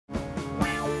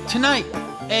Tonight,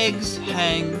 eggs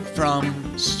hang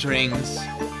from strings.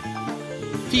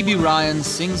 Phoebe Ryan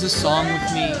sings a song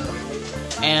with me,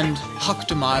 and Huck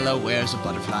DeMilo wears a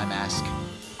butterfly mask.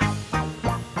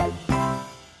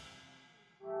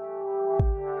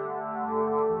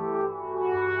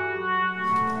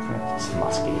 It's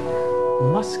musky.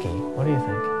 Musky? What do you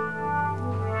think?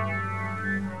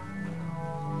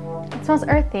 It smells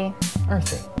earthy.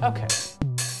 Earthy. Okay.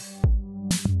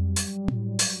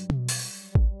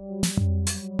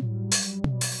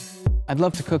 I'd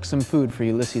love to cook some food for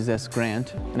Ulysses S.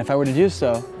 Grant, and if I were to do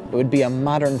so, it would be a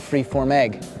modern free-form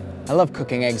egg. I love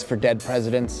cooking eggs for dead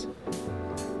presidents.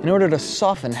 In order to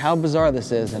soften how bizarre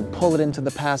this is and pull it into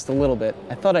the past a little bit,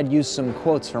 I thought I'd use some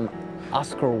quotes from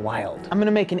Oscar Wilde. I'm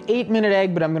gonna make an 8-minute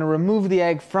egg, but I'm gonna remove the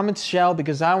egg from its shell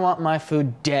because I want my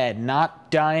food dead. Not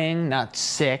dying, not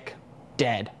sick,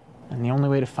 dead. And the only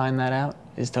way to find that out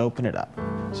is to open it up.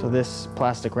 So this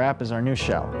plastic wrap is our new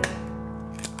shell.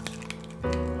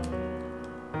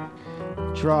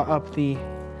 Draw up the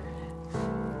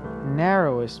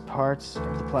narrowest parts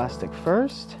of the plastic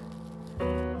first.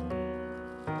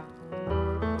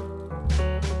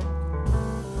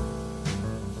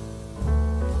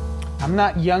 I'm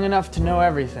not young enough to know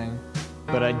everything,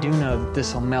 but I do know that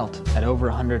this will melt at over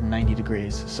 190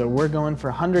 degrees. So we're going for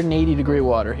 180 degree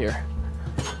water here.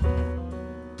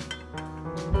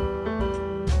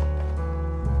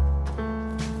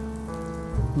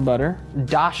 Butter,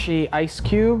 dashi ice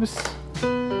cubes.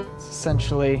 It's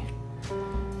essentially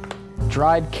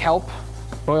dried kelp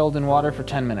boiled in water for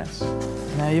 10 minutes.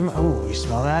 Now you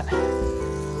smell that?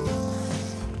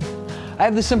 I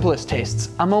have the simplest tastes.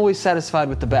 I'm always satisfied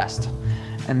with the best.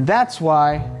 And that's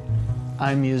why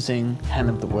I'm using hen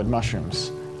of the wood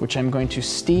mushrooms, which I'm going to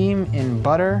steam in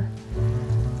butter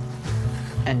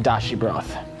and dashi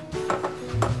broth.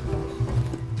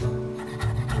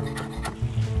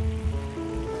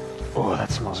 Oh, that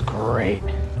smells great.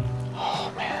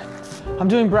 Oh man. I'm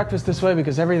doing breakfast this way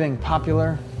because everything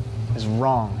popular is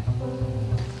wrong.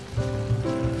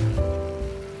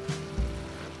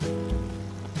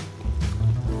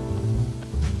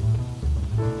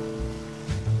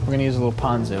 We're gonna use a little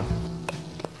ponzu,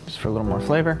 just for a little more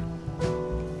flavor.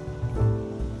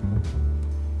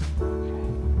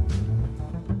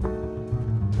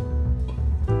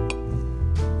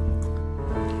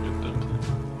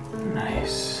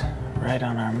 Nice, right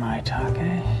on our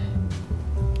maitake.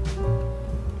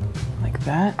 Like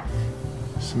that.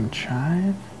 Some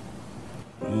chive,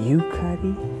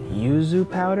 yuzu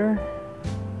powder.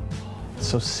 It's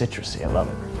so citrusy, I love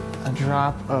it. A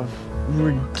drop of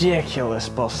ridiculous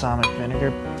balsamic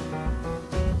vinegar.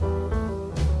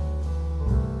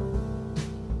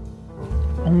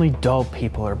 Only dull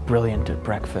people are brilliant at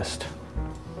breakfast.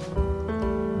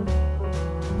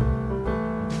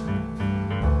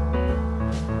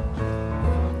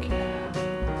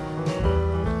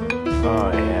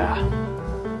 Oh yeah.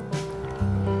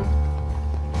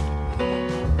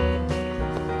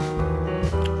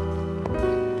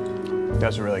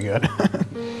 That's really good.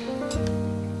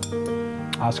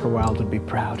 Oscar Wilde would be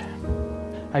proud.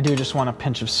 I do just want a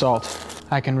pinch of salt.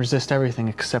 I can resist everything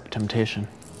except temptation.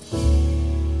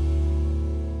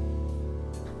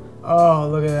 Oh,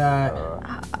 look at that.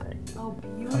 Oh,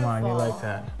 beautiful. Come on, you like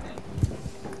that.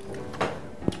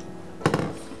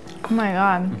 Oh my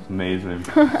God. It's amazing.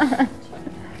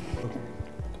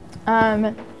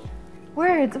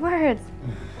 Words.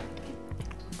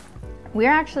 We're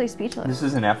actually speechless. This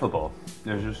is ineffable.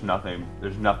 There's just nothing.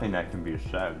 There's nothing that can be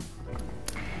said.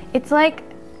 It's like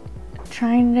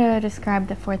trying to describe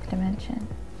the fourth dimension.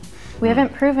 We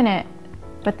haven't proven it,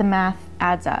 but the math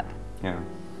adds up. Yeah.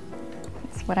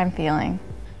 It's what I'm feeling.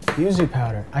 Yuzu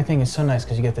powder, I think is so nice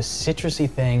because you get the citrusy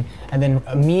thing, and then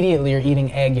immediately you're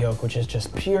eating egg yolk, which is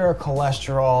just pure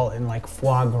cholesterol and like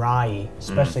foie gras-y,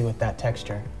 especially with that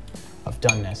texture of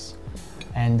doneness.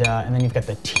 And then you've got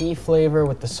the tea flavor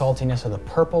with the saltiness of the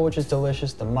purple, which is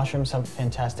delicious. The mushrooms have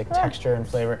fantastic texture and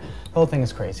flavor. The whole thing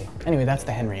is crazy. Anyway, that's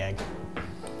the Henry egg.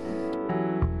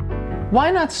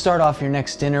 Why not start off your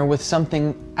next dinner with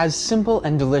something as simple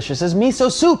and delicious as miso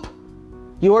soup?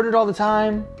 You order it all the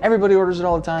time. Everybody orders it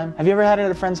all the time. Have you ever had it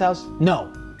at a friend's house?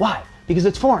 No. Why? Because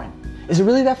it's foreign. Is it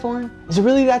really that foreign? Is it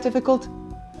really that difficult?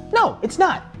 No, it's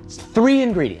not. It's 3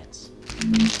 ingredients.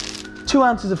 2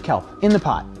 ounces of kelp in the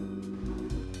pot.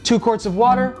 2 quarts of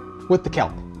water with the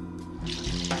kelp.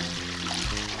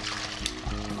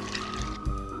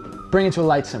 Bring it to a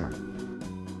light simmer.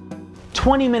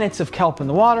 20 minutes of kelp in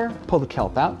the water, pull the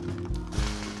kelp out.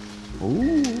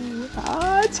 Ooh,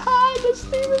 it's hot, the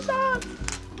steam is hot.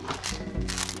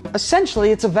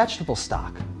 Essentially, it's a vegetable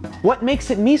stock. What makes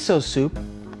it miso soup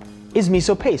is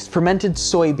miso paste. Fermented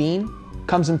soybean,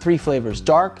 comes in 3 flavors,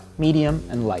 dark, medium,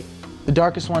 and light. The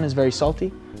darkest one is very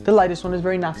salty. The lightest one is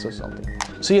very not so salty.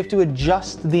 So you have to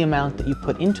adjust the amount that you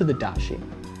put into the dashi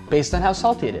based on how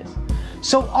salty it is.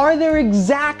 So are there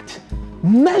exact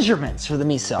measurements for the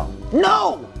miso?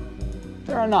 No,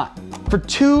 there are not. For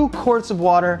 2 quarts of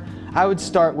water, I would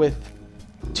start with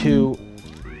 2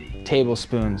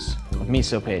 tablespoons of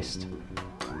miso paste.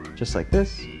 Just like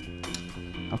this,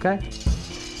 okay?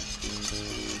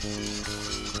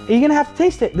 You're gonna have to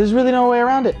taste it. There's really no way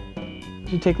around it.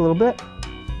 You take a little bit.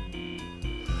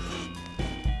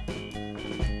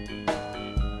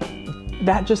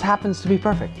 That just happens to be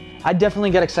perfect. I'd definitely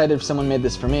get excited if someone made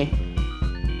this for me.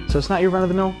 So it's not your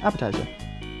run-of-the-mill appetizer.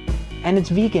 And it's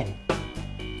vegan.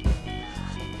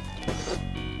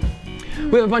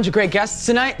 We have a bunch of great guests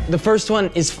tonight. The first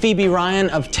one is Phoebe Ryan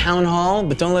of Town Hall,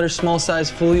 but don't let her small size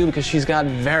fool you because she's got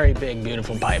very big,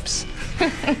 beautiful pipes.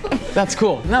 That's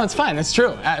cool. No, it's fine, it's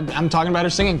true. I'm talking about her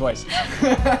singing voice.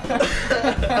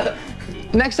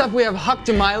 Next up, we have Huck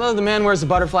DeMilo. The man wears a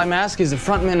butterfly mask. He's the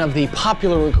frontman of the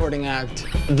popular recording act,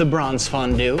 The Bronze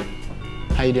Fondue.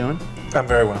 How you doing? I'm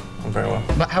very well. I'm very well.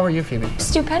 But how are you, Phoebe?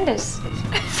 Stupendous.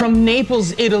 From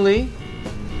Naples, Italy,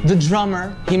 the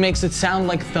drummer, he makes it sound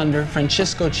like thunder,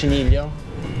 Francesco Ciniglio.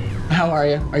 How are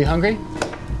you? Are you hungry?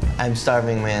 I'm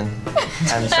starving, man.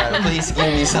 I'm starving. Please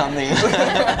give me something.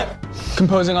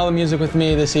 Composing all the music with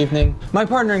me this evening, my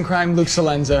partner in crime, Luke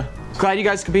Salenza. Glad you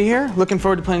guys could be here. Looking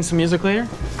forward to playing some music later.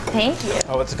 Thank you.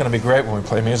 Oh, it's gonna be great when we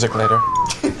play music later.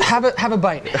 Have a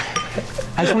bite.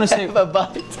 I just want to say. Have a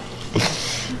bite.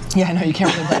 Yeah, I know you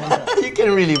can't really bite into it. You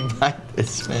can really bite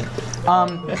this, man.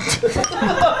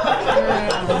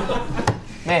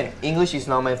 Man, English is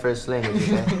not my first language,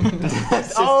 okay?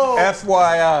 Oh!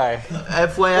 FYI.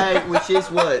 FYI, which is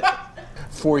what?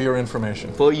 For your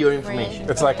information. For your information.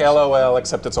 It's like LOL,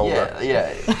 except it's older.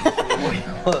 Yeah.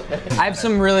 I have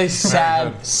some really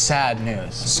sad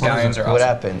news. Scallions are awesome. What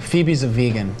happened? Phoebe's a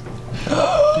vegan.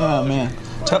 Oh, man.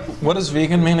 What does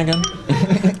vegan mean again?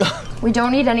 We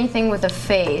don't eat anything with a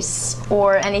face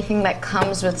or anything that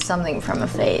comes with something from a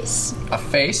face. A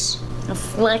face?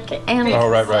 Like animals. Oh,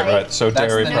 right. So That's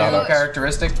dairy the new products.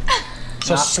 characteristic?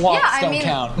 So sloths Yeah, I don't mean-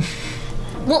 count.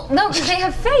 Well, no, because they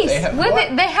have face. They have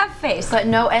what? They have face, but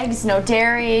no eggs, no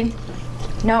dairy,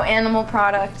 no animal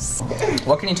products.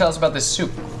 What can you tell us about this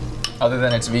soup, other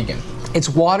than it's vegan? It's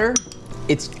water,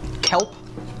 it's kelp,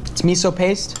 it's miso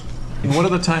paste, And what are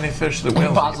the tiny fish that whales eat?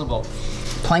 Impossible.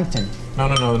 plankton. No,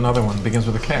 another one. Begins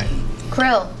with a K.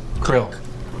 Krill. Krill.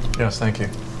 Yes, thank you.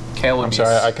 Kale would I'm be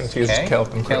sorry, I confused okay.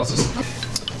 kelp and krill. Kale's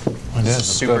It is. It's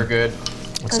super good.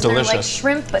 It's Because they're like delicious.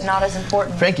 shrimp, but not as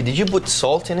important. Frankie, did you put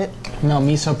salt in it? No,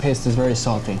 miso paste is very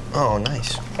salty. Oh,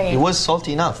 nice. Okay. It was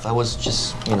salty enough. I was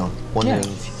just, wondering Yeah.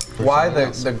 if... Why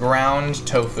the ground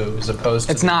tofu as opposed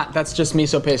to... It's not, that's just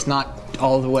miso paste, not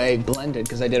all the way blended,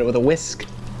 because I did it with a whisk.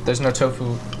 There's no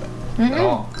tofu at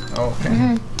all. Oh,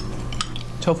 okay.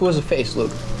 Tofu is a face,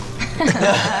 Luke.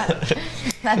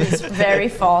 That is very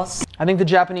false. I think the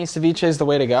Japanese ceviche is the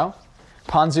way to go.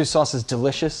 Ponzu sauce is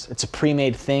delicious. It's a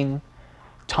pre-made thing.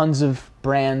 Tons of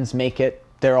brands make it.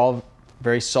 They're all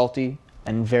very salty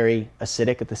and very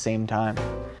acidic at the same time.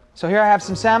 So here I have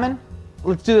some salmon.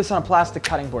 Let's do this on a plastic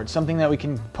cutting board, something that we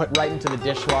can put right into the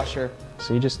dishwasher.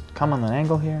 So you just come on an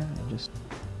angle here, and just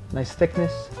nice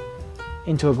thickness,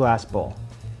 into a glass bowl.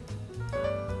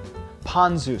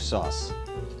 Ponzu sauce.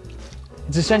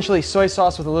 It's essentially soy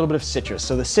sauce with a little bit of citrus.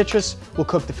 So the citrus will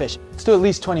cook the fish. Let's do at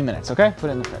least 20 minutes, okay? Put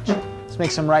it in the fridge. Let's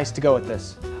make some rice to go with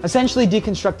this. Essentially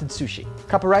deconstructed sushi.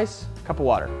 Cup of rice, cup of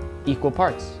water. Equal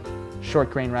parts.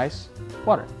 Short grain rice,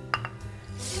 water.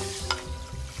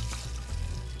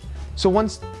 So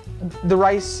once the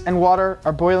rice and water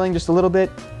are boiling just a little bit,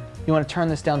 you want to turn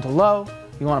this down to low.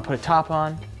 You want to put a top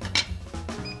on.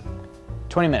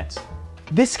 20 minutes.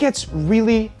 This gets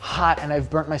really hot and I've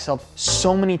burnt myself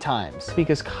so many times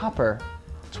because copper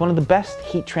is one of the best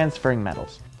heat transferring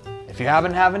metals. If you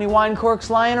happen to have any wine corks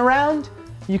lying around,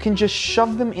 you can just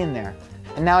shove them in there.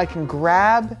 And now I can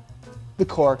grab the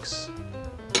corks,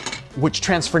 which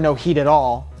transfer no heat at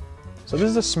all. So this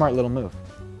is a smart little move.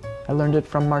 I learned it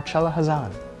from Marcella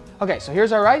Hazan. Okay, so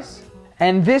here's our rice.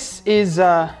 And this is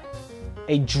a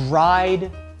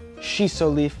dried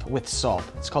shiso leaf with salt.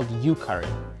 It's called yukari.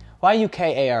 Why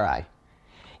Ukari?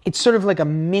 It's sort of like a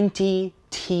minty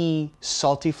tea,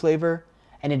 salty flavor,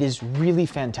 and it is really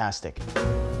fantastic.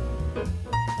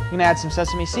 I'm gonna add some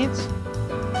sesame seeds.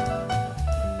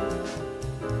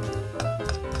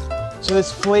 So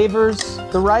this flavors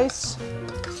the rice,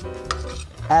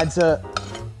 adds a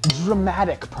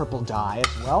dramatic purple dye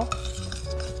as well.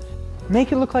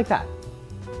 Make it look like that.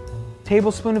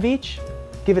 tablespoon of each,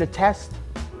 give it a test.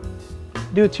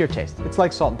 Do it to your taste. It's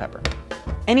like salt and pepper.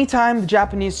 Anytime the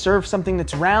Japanese serve something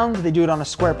that's round, they do it on a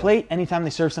square plate. Anytime they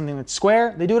serve something that's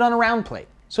square, they do it on a round plate.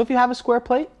 So if you have a square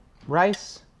plate,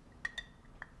 rice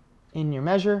in your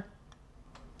measure,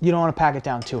 you don't want to pack it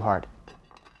down too hard.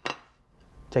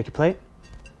 Take your plate,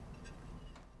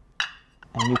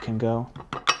 and you can go.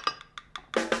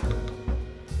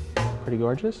 Pretty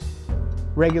gorgeous.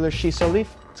 Regular shiso leaf,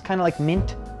 it's kind of like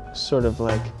mint, sort of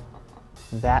like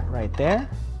that right there.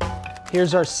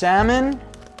 Here's our salmon.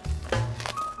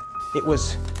 It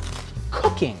was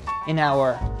cooking in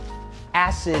our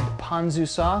acid ponzu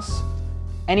sauce.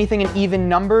 Anything in even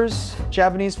numbers,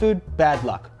 Japanese food, bad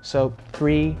luck. So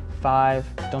 3, 5,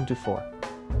 don't do 4.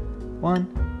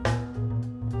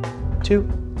 1, 2,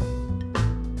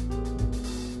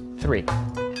 3.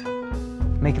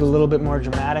 Make it a little bit more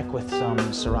dramatic with some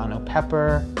serrano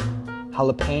pepper,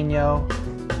 jalapeno.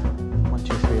 1,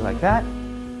 2, 3, like that.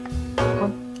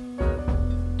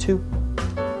 1, 2,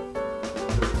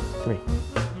 3.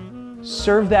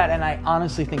 Serve that, and I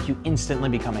honestly think you instantly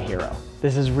become a hero.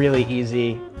 This is really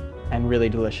easy and really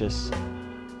delicious.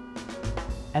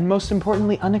 And most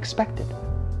importantly, unexpected.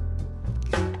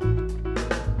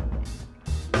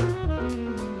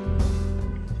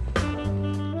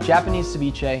 Japanese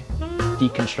ceviche,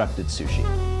 deconstructed sushi.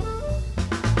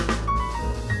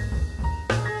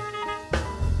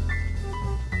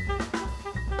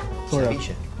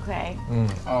 Ceviche. Okay.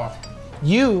 Oh,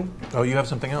 You, Oh, you have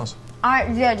something else.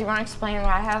 Yeah, do you want to explain what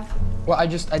I have? well, I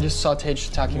just sauteed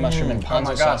shiitake mushroom in oh ponzu my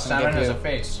god, sauce salmon has a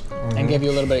face. and gave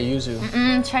you a little bit of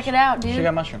yuzu. Check it out, dude. She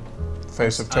got mushroom.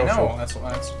 Face of I tofu. know, that's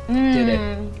Did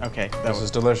it? Okay, that This was.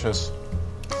 is delicious.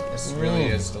 this really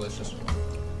is delicious.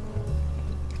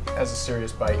 Has a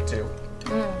serious bite too.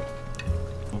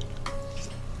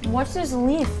 What's this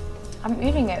leaf? I'm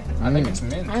eating it. I think it's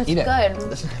mint. And it's Eat it.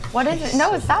 good. What is it?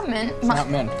 No, it's not mint. It's not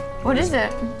mint. What is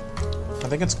it? I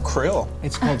think it's krill.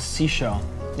 It's called seashell.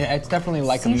 Yeah, it's definitely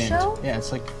like a mint. Seashell? Yeah,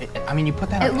 it's like. I mean, you put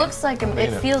that. It on looks like a. made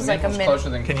It it. feels like a Mint's mint. closer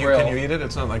than Can you krill. eat it?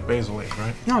 It's not like basil leaf,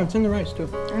 right? No, it's in the rice too.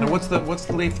 Now what's the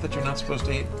leaf that you're not supposed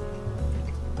to eat?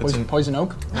 That's Poison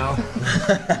oak. No.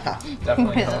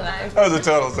 Definitely. That was a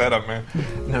total setup, man.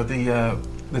 No,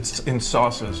 it's in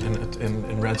sauces,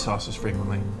 in red sauces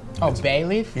frequently. Oh, bay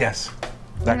leaf. Yes.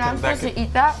 You're not supposed to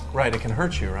eat that? Right, it can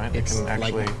hurt you, right? It's it can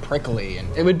actually. like prickly,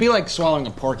 and it would be like swallowing a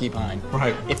porcupine.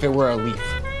 Right. If it were a leaf.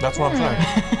 That's what I'm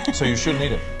saying. So you shouldn't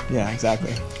eat it. Yeah,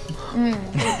 exactly.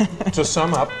 To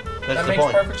sum up, That's That the makes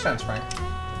point. perfect sense, Frank.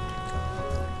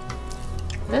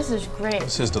 This is great.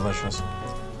 this is delicious.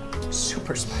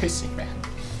 Super spicy, man.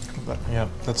 But yeah,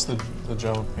 that's the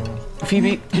Joe. You know.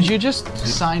 Phoebe, could you just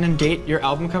sign and date your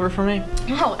album cover for me?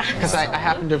 Oh, Because I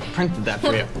happen to have printed that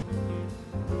for you.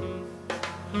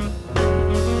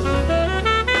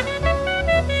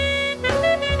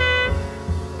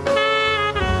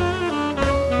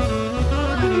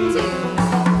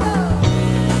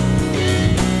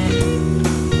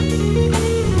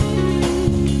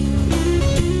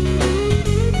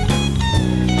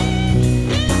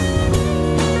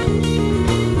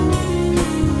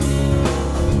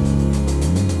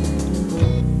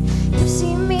 You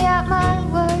see me at my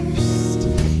worst.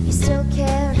 You still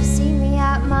care to see me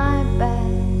at my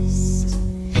best.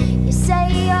 You say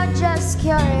you're just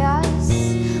curious,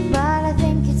 but I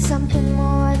think it's something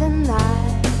more than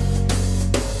that.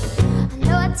 I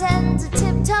know I tend to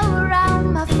tiptoe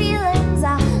around my feelings.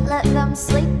 I let them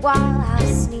sleep while I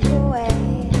sneak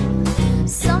away.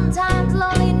 Sometimes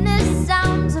loneliness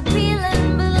sounds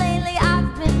appealing, but lately I've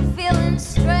been feeling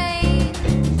strange.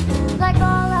 Like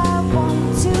all I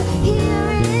want to hear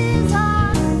is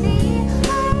harmony.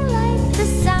 I like the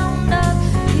sound of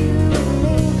you and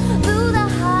me through the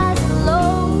highs and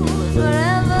lows,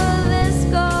 wherever this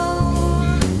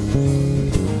goes.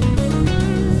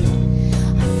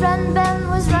 Our friend Ben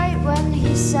was right when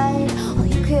he said all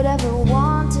you could ever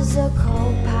want is a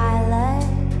co-pilot.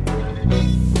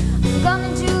 I'm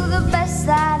gonna do the best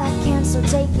that I can, so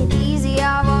take it easy.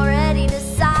 I've already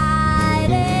decided.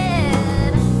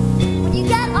 When you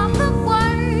get off of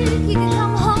work, you can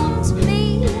come home to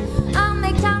me. I'll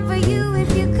make time for you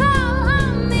if you call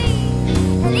on me.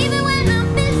 And even when I'm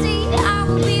busy, I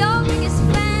will be your biggest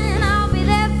fan. I'll be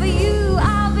there for you.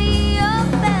 I'll be your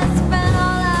best friend.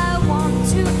 All I want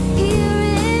to hear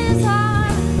is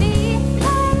harmony. I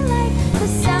like the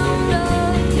sound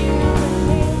of you and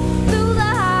me through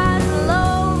the highs and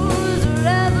lows,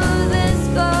 wherever this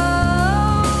goes.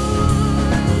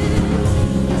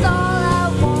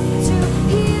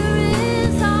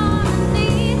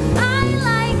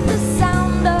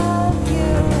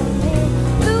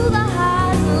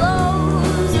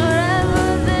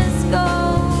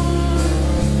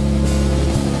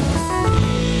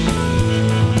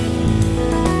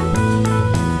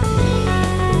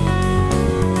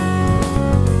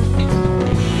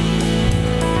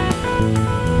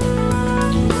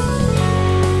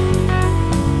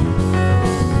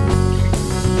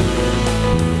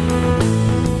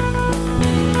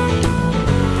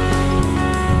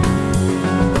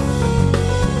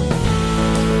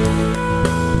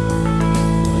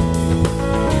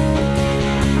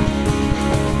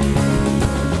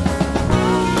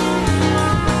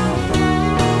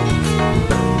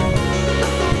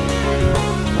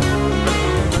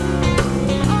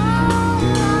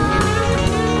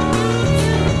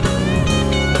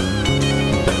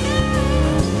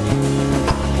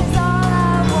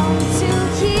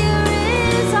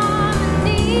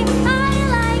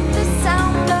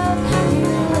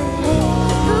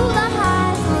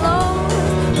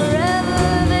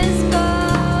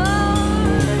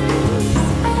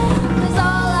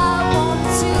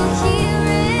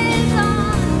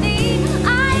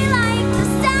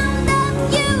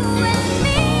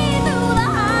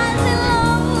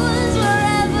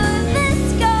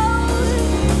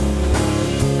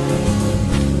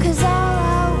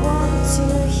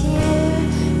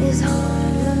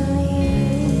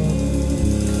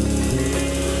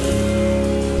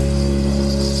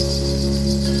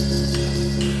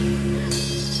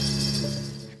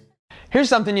 Here's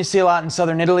something you see a lot in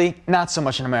southern Italy, not so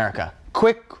much in America.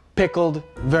 Quick, pickled,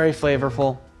 very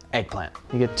flavorful eggplant.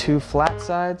 You get 2 flat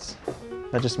sides.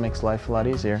 That just makes life a lot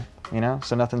easier, you know?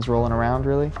 So nothing's rolling around,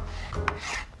 really.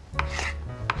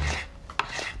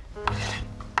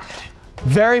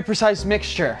 Very precise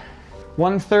mixture.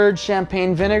 1/3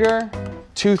 champagne vinegar,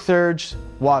 2/3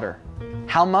 water.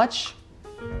 How much?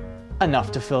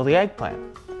 Enough to fill the eggplant.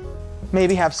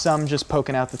 Maybe have some just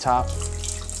poking out the top.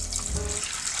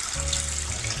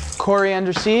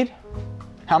 Coriander seed.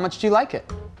 How much do you like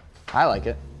it? I like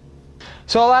it.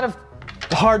 So a lot of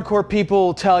hardcore people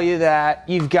will tell you that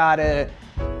you've got to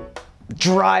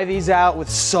dry these out with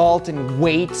salt and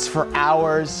weights for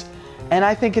hours. And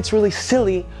I think it's really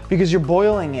silly because you're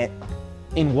boiling it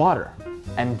in water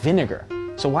and vinegar.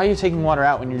 So why are you taking water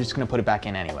out when you're just going to put it back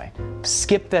in anyway?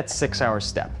 Skip that 6-hour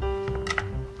step.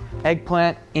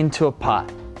 Eggplant into a pot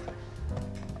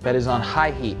that is on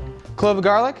high heat. Clove of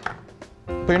garlic.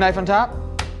 Put your knife on top.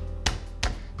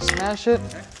 Smash it.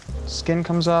 Skin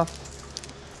comes off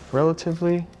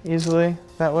relatively easily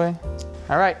that way.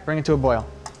 All right, bring it to a boil.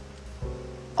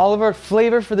 All of our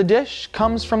flavor for the dish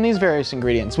comes from these various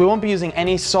ingredients. We won't be using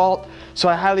any salt, so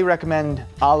I highly recommend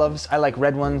olives. I like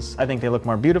red ones. I think they look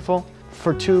more beautiful.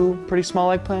 For 2 pretty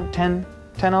small eggplant, 10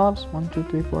 olives. 1, 2,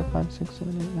 3, 4, 5, 6,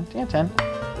 7, 8, 9, 10. Yeah,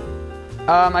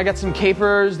 10. I got some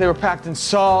capers. They were packed in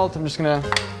salt. I'm just gonna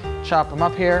chop them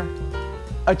up here.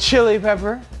 A chili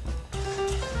pepper.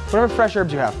 Whatever fresh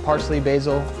herbs you have. Parsley,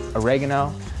 basil,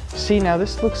 oregano. See, now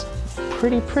this looks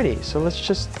pretty. So let's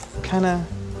just kind of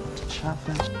chop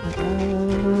that.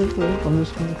 I'm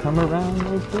just gonna come around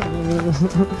like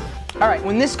this. All right,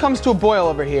 when this comes to a boil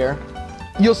over here,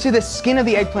 you'll see the skin of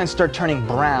the eggplant start turning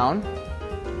brown.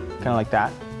 Kind of like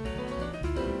that.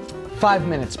 5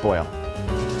 minutes boil.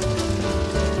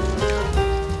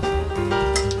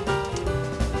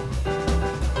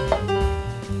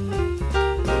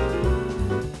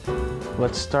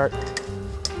 Let's start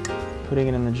putting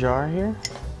it in the jar here.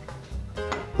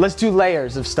 Let's do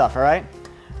layers of stuff, all right?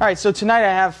 All right, so tonight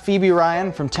I have Phoebe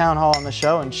Ryan from Town Hall on the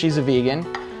show, and she's a vegan.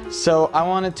 So I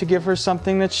wanted to give her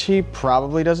something that she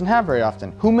probably doesn't have very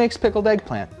often. Who makes pickled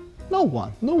eggplant? No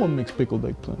one. No one makes pickled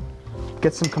eggplant.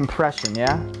 Get some compression,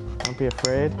 yeah? Don't be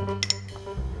afraid.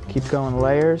 Keep going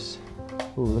layers.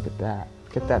 Ooh, look at that.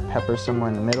 Get that pepper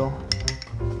somewhere in the middle.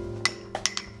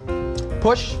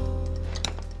 Push.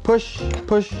 Push,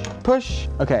 push, push.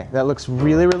 Okay, that looks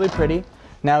really pretty.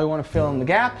 Now we want to fill in the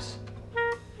gaps.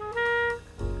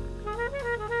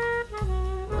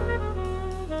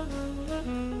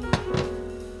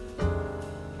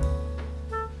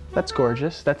 That's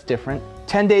gorgeous, that's different.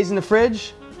 10 days in the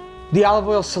fridge. The olive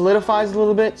oil solidifies a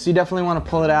little bit, so you definitely want to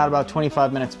pull it out about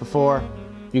 25 minutes before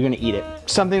you're gonna eat it.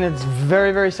 Something that's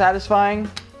very satisfying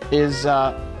is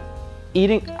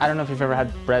eating, I don't know if you've ever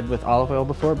had bread with olive oil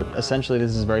before, but essentially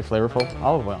this is very flavorful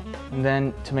olive oil. And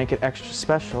then to make it extra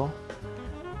special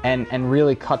and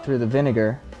really cut through the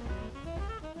vinegar,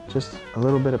 just a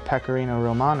little bit of pecorino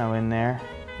romano in there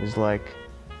is like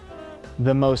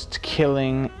the most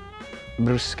killing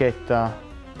bruschetta.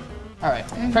 All right,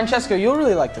 Francesco, you'll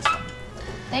really like this one.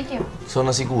 Thank you.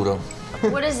 Sono sicuro.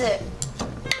 What is it?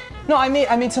 No, I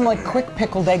made some like quick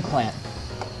pickled eggplant.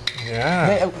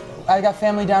 Yeah. I got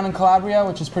family down in Calabria,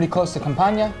 which is pretty close to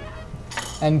Campania,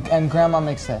 and Grandma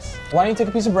makes this. Why don't you take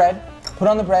a piece of bread, put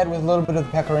on the bread with a little bit of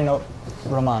the pecorino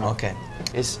romano. Okay.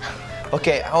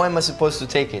 Okay, how am I supposed to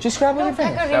take it? Just grab with your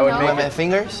fingers. That would With my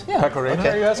fingers? Yeah. Pecorino, Okay.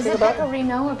 are you Is asking it about?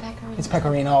 pecorino or pecorino? It's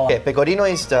pecorino. Okay, pecorino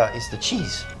is the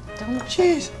cheese. Don't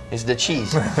Cheese. It's the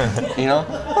cheese. You know?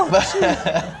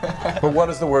 But what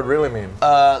does the word really mean?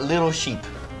 Little sheep.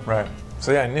 Right.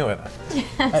 So yeah, I knew it.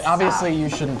 Obviously, you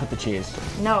shouldn't put the cheese.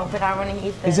 No, but I want to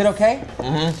eat this. Is it okay?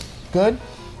 Good?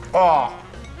 Oh.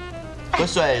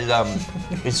 Questo è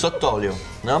il sott'olio,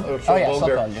 no? Oh yeah,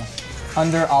 sott'olio.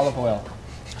 Under olive oil.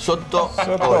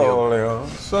 Sott'olio.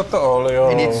 Sott'olio.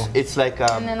 And it's like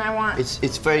And then I want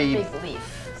it's very big leaf.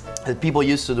 people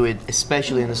used to do it,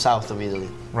 especially in the south of Italy.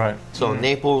 Right. So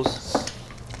Naples,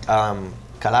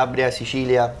 Calabria,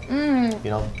 Sicilia,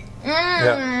 you know.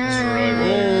 Yeah. It's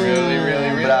really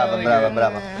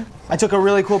Brava. I took a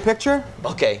really cool picture,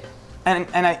 Okay.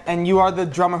 and you are the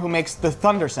drummer who makes the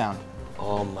thunder sound.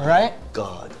 Oh my Right?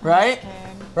 God. Right?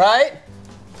 Right?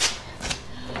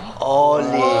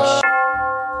 Holy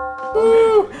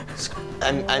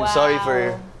I'm sorry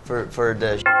for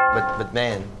the but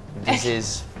man, this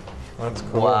is That's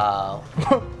cool. wow.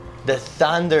 The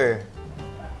thunder.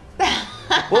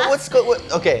 What's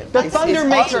okay? The thunder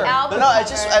maker. No,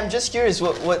 I'm just curious.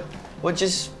 What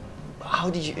just? How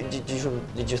did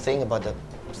you think about that?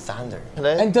 Thunder.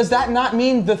 And does that not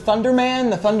mean the Thunder Man,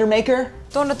 the Thunder Maker?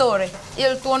 Tuonatore.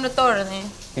 Il tuonatore.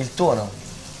 Il tuono.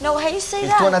 No, how do you say Il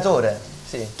that? tuonatore.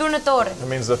 Sì. Tuonatore. It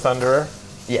means the thunderer?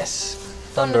 Yes.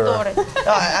 Tuonatore.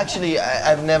 No, actually,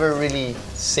 I've never really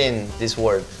seen this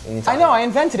word in I Italian. know, I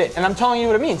invented it, and I'm telling you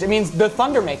what it means. It means the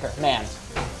Thunder Maker Man.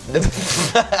 The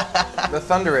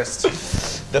thunderist.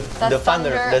 The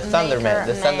Thunderman,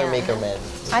 the Thunder Maker Man.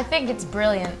 I think it's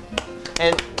brilliant.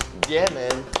 And yeah,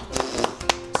 man.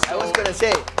 I was gonna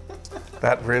say.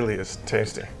 That really is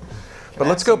tasty. But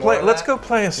let's go play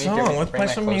a song. Let's play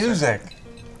some music.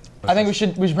 I think we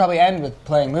should probably end with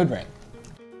playing Mood Ring.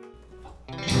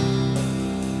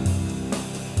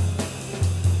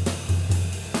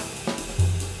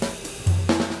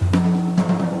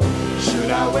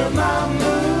 Should I wear my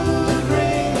mood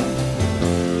ring?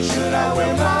 Should I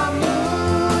wear my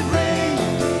mood ring?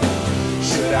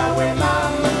 Should I wear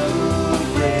my mood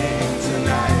ring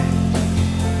tonight?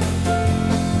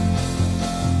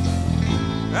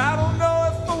 I don't know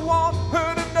if I want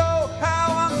her to know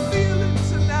how I'm feeling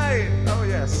tonight. Oh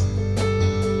yes.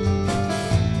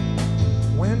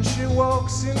 When she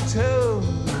walks into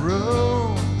the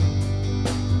room,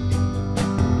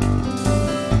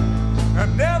 I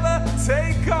never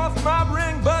take off my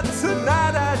ring, but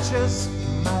tonight I just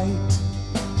might.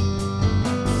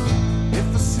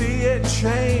 If I see it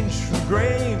change from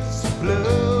green to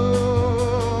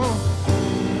blue,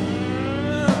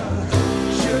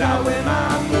 should I wear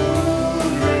my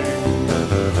mood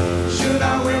ring? Should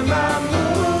I wear my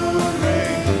mood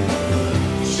ring?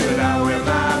 Should I wear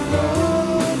my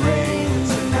mood ring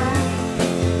tonight?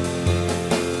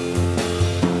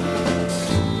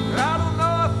 I don't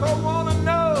know if I want to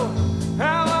know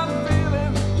how I'm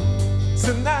feeling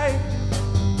tonight.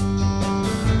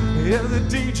 If the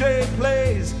DJ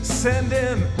plays, send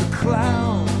in the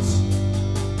clowns.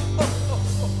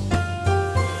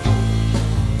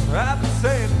 I've been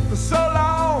saying for so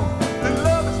long that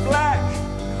love is black,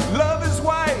 love is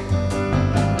white.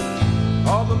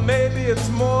 Oh, but maybe it's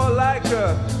more like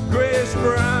a grayish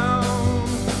brown.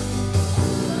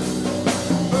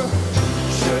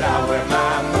 Should I wear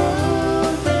my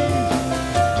mood ring?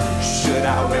 Should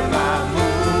I wear my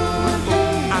mood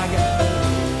ring?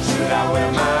 Should I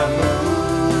wear my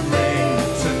mood ring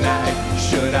tonight?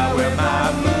 Should I wear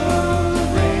my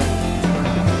mood ring?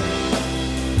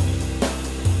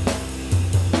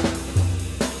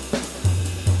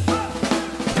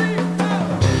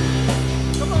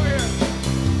 Come over here.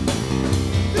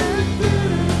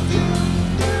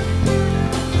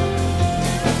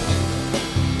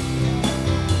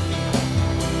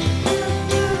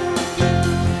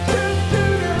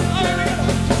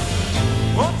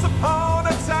 Once upon a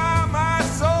time I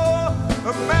saw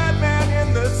a madman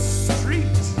in the street,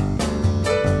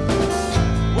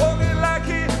 walking like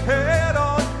he had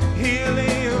on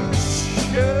helium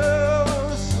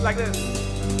shoes, like this.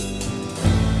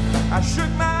 I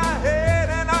shook my head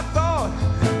and I thought,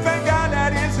 thank God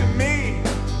that isn't me.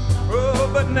 Oh,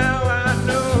 but now I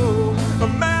know a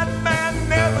madman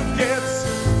never gets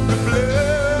the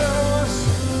blues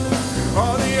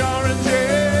or the oranges.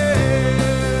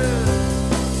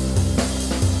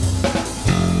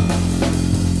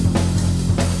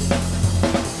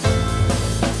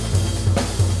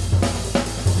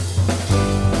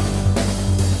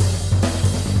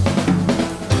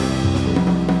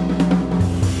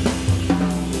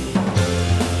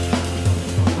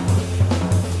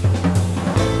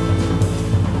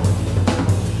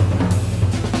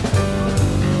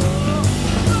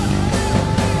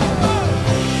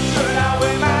 Should I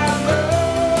wear my mood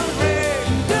ring?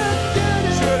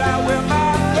 Should I wear my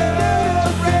mood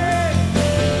ring?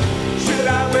 Should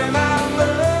I wear my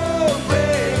mood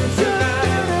ring tonight?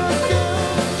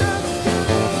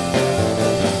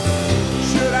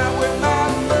 Should I wear my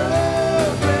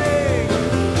mood ring?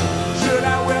 Should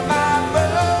I wear my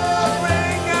mood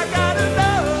ring? I gotta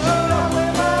know. Should I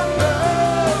wear my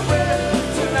mood ring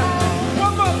tonight?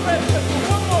 One more, baby.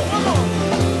 One more.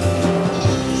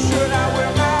 Should I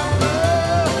wear my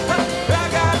mood? I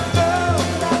gotta know.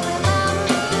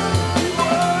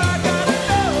 Oh, I gotta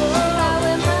know.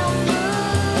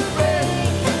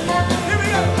 Here we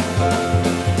go.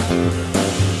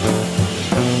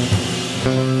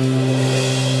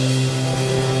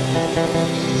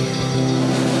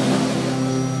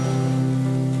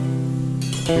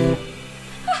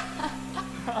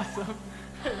 Awesome.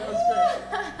 That was great.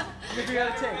 I think we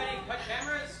gotta take. Cut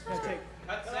cameras. Gotta take.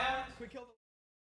 Cut sound. We killed